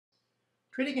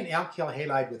Treating an alkyl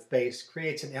halide with base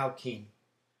creates an alkene.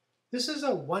 This is a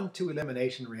 1-2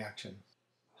 elimination reaction.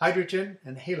 Hydrogen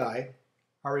and halide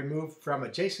are removed from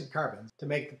adjacent carbons to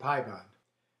make the pi bond.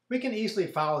 We can easily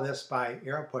follow this by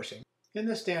arrow pushing in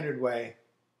the standard way.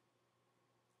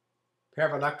 Pair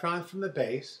of electrons from the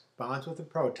base bonds with a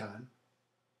proton.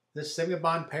 This sigma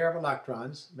bond pair of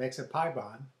electrons makes a pi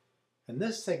bond, and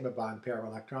this sigma bond pair of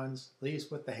electrons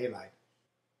leaves with the halide.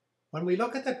 When we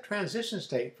look at the transition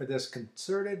state for this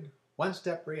concerted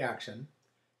one-step reaction,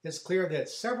 it's clear that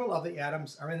several of the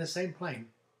atoms are in the same plane.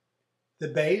 The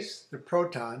base, the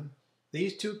proton,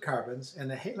 these two carbons, and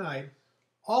the halide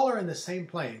all are in the same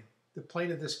plane, the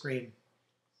plane of the screen.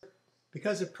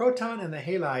 Because the proton and the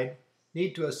halide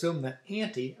need to assume the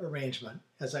anti-arrangement,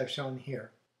 as I've shown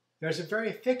here. There's a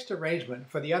very fixed arrangement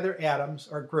for the other atoms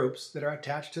or groups that are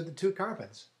attached to the two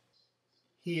carbons.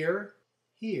 Here,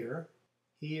 here,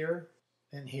 here,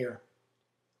 and here.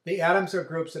 The atoms or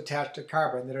groups attached to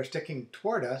carbon that are sticking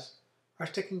toward us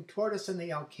in the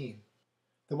alkene.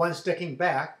 The ones sticking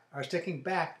back are sticking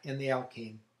back in the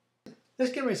alkene.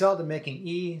 This can result in making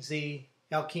E-Z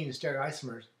alkene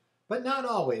stereoisomers, but not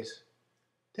always.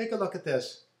 Take a look at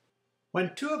this.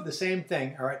 When two of the same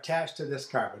thing are attached to this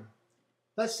carbon,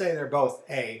 let's say they're both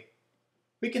A,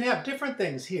 we can have different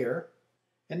things here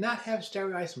and not have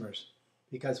stereoisomers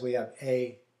because we have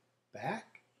A back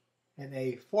and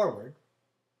A forward.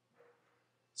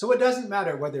 So it doesn't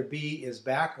matter whether B is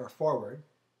back or forward,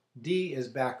 D is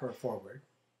back or forward.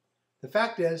 The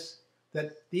fact is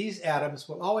that these atoms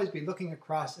will always be looking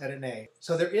across at an A.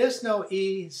 So there is no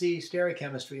E-Z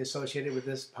stereochemistry associated with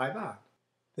this pi bond.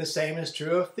 The same is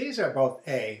true if these are both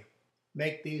A.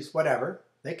 Make these whatever,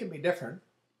 they can be different.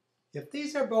 If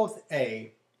these are both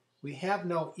A, we have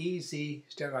no E-Z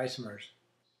stereoisomers.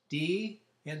 D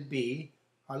and B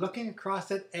are looking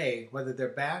across at A, whether they're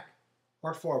back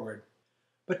or forward.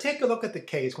 But take a look at the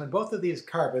case when both of these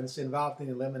carbons involved in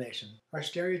elimination are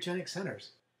stereogenic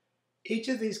centers. Each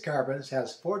of these carbons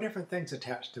has 4 different things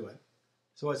attached to it,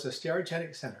 so it's a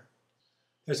stereogenic center.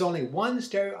 There's only one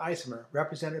stereoisomer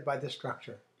represented by this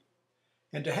structure.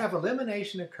 And to have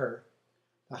elimination occur,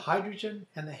 the hydrogen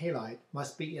and the halide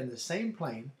must be in the same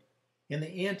plane in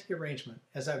the anti-arrangement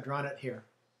as I've drawn it here.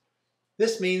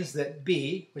 This means that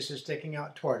B, which is sticking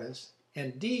out toward us,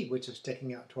 and D, which is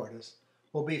sticking out toward us,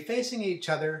 will be facing each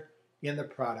other in the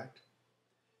product.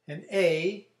 And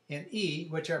A and E,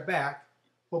 which are back,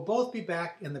 will both be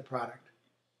back in the product.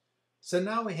 So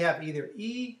now we have either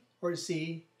E or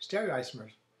Z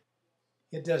stereoisomers.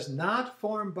 It does not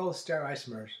form both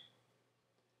stereoisomers.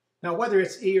 Now whether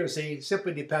it's E or Z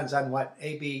simply depends on what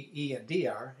A, B, E, and D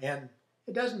are, and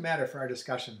it doesn't matter for our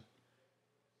discussion.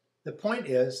 The point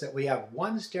is that we have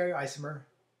one stereoisomer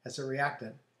as a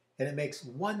reactant, and it makes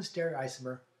one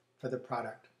stereoisomer for the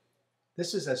product.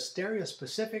 This is a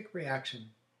stereospecific reaction.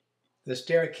 The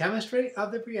stereochemistry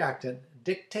of the reactant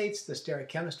dictates the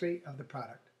stereochemistry of the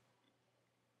product.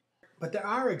 But there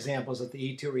are examples of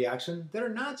the E2 reaction that are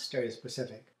not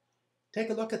stereospecific. Take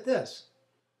a look at this.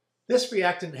 This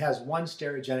reactant has one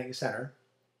stereogenic center,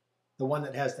 the one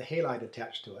that has the halide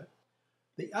attached to it.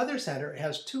 The other center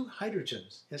has 2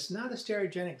 hydrogens. It's not a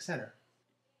stereogenic center.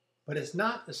 But it's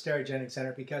not a stereogenic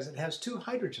center because it has 2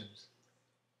 hydrogens.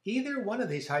 Either one of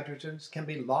these hydrogens can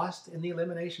be lost in the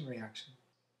elimination reaction.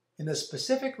 In the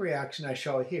specific reaction I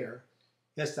show here,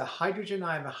 it's the hydrogen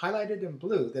I have highlighted in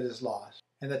blue that is lost,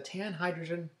 and the tan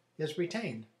hydrogen is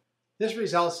retained. This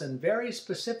results in very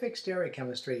specific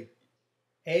stereochemistry.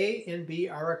 A and B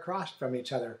are across from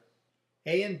each other.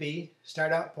 A and B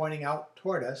start out pointing out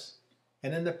toward us,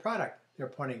 and in the product they're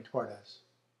pointing toward us.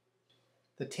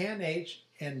 The tan H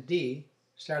and D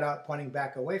start out pointing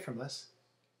back away from us,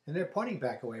 and they're pointing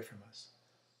back away from us.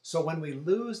 So when we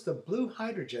lose the blue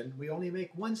hydrogen, we only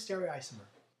make one stereoisomer.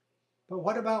 But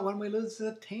what about when we lose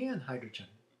the tan hydrogen?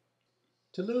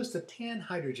 To lose the tan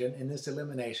hydrogen in this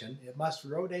elimination, it must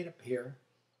rotate up here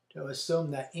to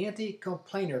assume the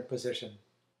anti-coplanar position.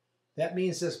 That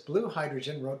means this blue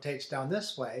hydrogen rotates down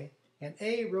this way, and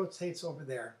A rotates over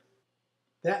there.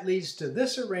 That leads to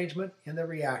this arrangement in the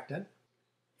reactant,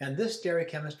 and this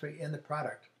stereochemistry in the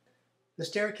product. The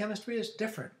stereochemistry is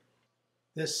different.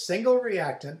 This single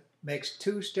reactant makes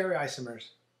 2 stereoisomers.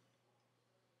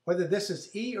 Whether this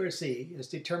is E or Z is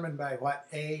determined by what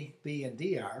A, B, and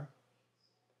D are,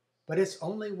 but it's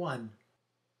only one.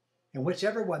 And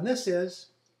whichever one this is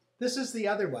the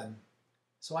other one.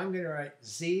 So I'm going to write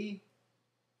Z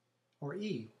or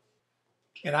E.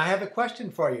 And I have a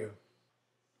question for you.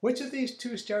 Which of these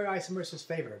 2 stereoisomers is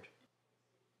favored?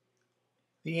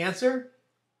 The answer?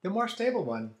 The more stable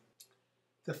one.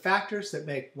 The factors that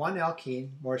make one alkene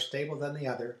more stable than the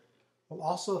other will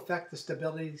also affect the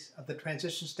stabilities of the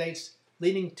transition states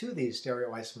leading to these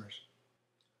stereoisomers.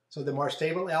 So the more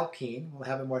stable alkene will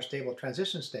have a more stable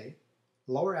transition state,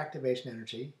 lower activation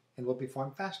energy, and will be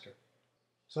formed faster.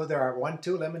 So there are 1,2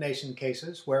 elimination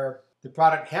cases where the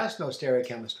product has no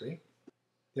stereochemistry.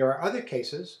 There are other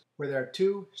cases where there are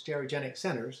 2 stereogenic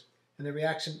centers and the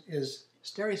reaction is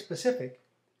stereospecific.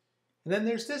 And then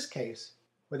there's this case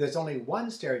where there's only 1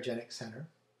 stereogenic center,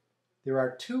 there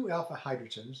are 2 alpha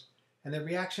hydrogens, and the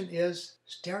reaction is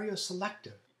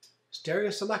stereoselective.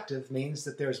 Stereoselective means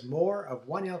that there's more of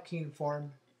one alkene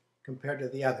formed compared to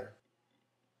the other.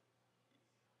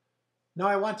 Now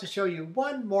I want to show you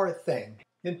one more thing,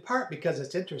 in part because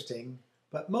it's interesting,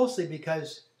 but mostly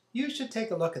because you should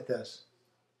take a look at this.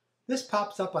 This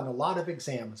pops up on a lot of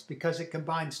exams because it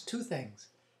combines 2 things.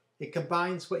 It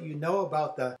combines what you know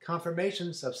about the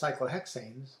conformations of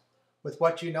cyclohexanes with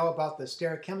what you know about the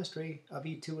stereochemistry of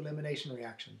E2 elimination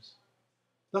reactions.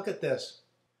 Look at this.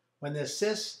 When the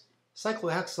cis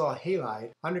cyclohexyl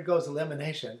halide undergoes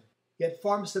elimination, it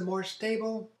forms the more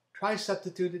stable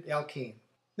trisubstituted alkene.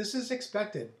 This is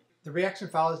expected. The reaction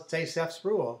follows Zayseff's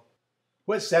rule,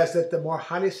 which says that the more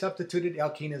highly substituted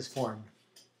alkene is formed.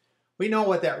 We know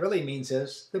what that really means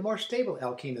is the more stable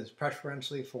alkene is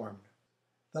preferentially formed.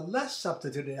 The less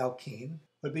substituted alkene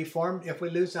would be formed if we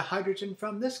lose a hydrogen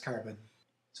from this carbon.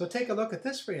 So take a look at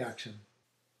this reaction.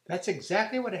 That's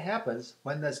exactly what happens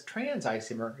when this trans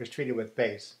isomer is treated with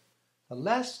base. The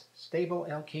less stable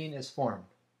alkene is formed.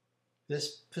 This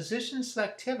position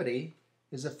selectivity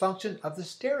is a function of the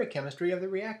stereochemistry of the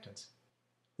reactants.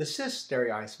 The cis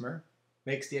stereoisomer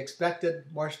makes the expected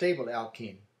more stable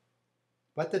alkene,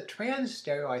 but the trans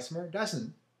stereoisomer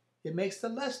doesn't. It makes the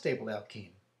less stable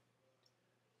alkene.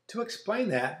 To explain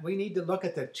that, we need to look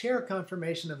at the chair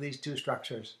conformation of these 2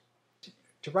 structures.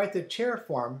 To write the chair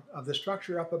form of the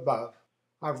structure up above,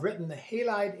 I've written the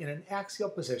halide in an axial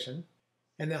position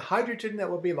and the hydrogen that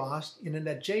will be lost in an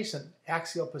adjacent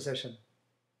axial position.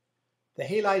 The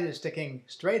halide is sticking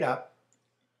straight up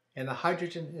and the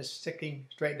hydrogen is sticking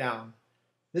straight down.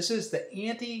 This is the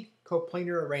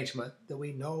anti-coplanar arrangement that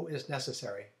we know is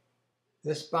necessary.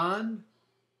 This bond,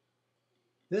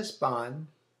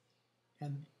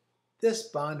 and this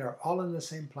bond are all in the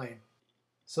same plane.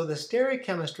 So the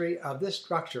stereochemistry of this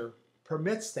structure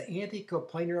permits the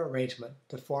anti-coplanar arrangement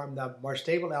to form the more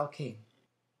stable alkene.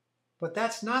 But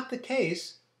that's not the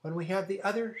case when we have the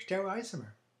other stereoisomer.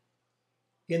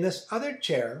 In this other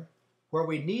chair, where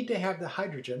we need to have the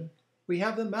hydrogen, we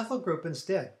have the methyl group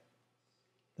instead.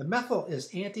 The methyl is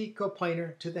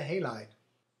anti-coplanar to the halide.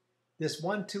 This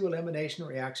 1,2 elimination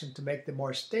reaction to make the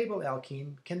more stable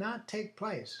alkene cannot take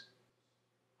place.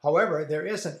 However, there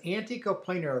is an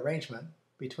anti-coplanar arrangement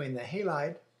between the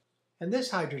halide and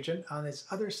this hydrogen on its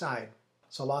other side.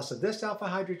 So loss of this alpha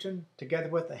hydrogen together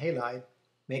with the halide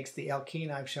makes the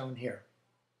alkene I've shown here.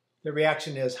 The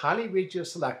reaction is highly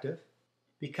regioselective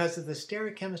because of the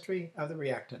stereochemistry of the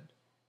reactant.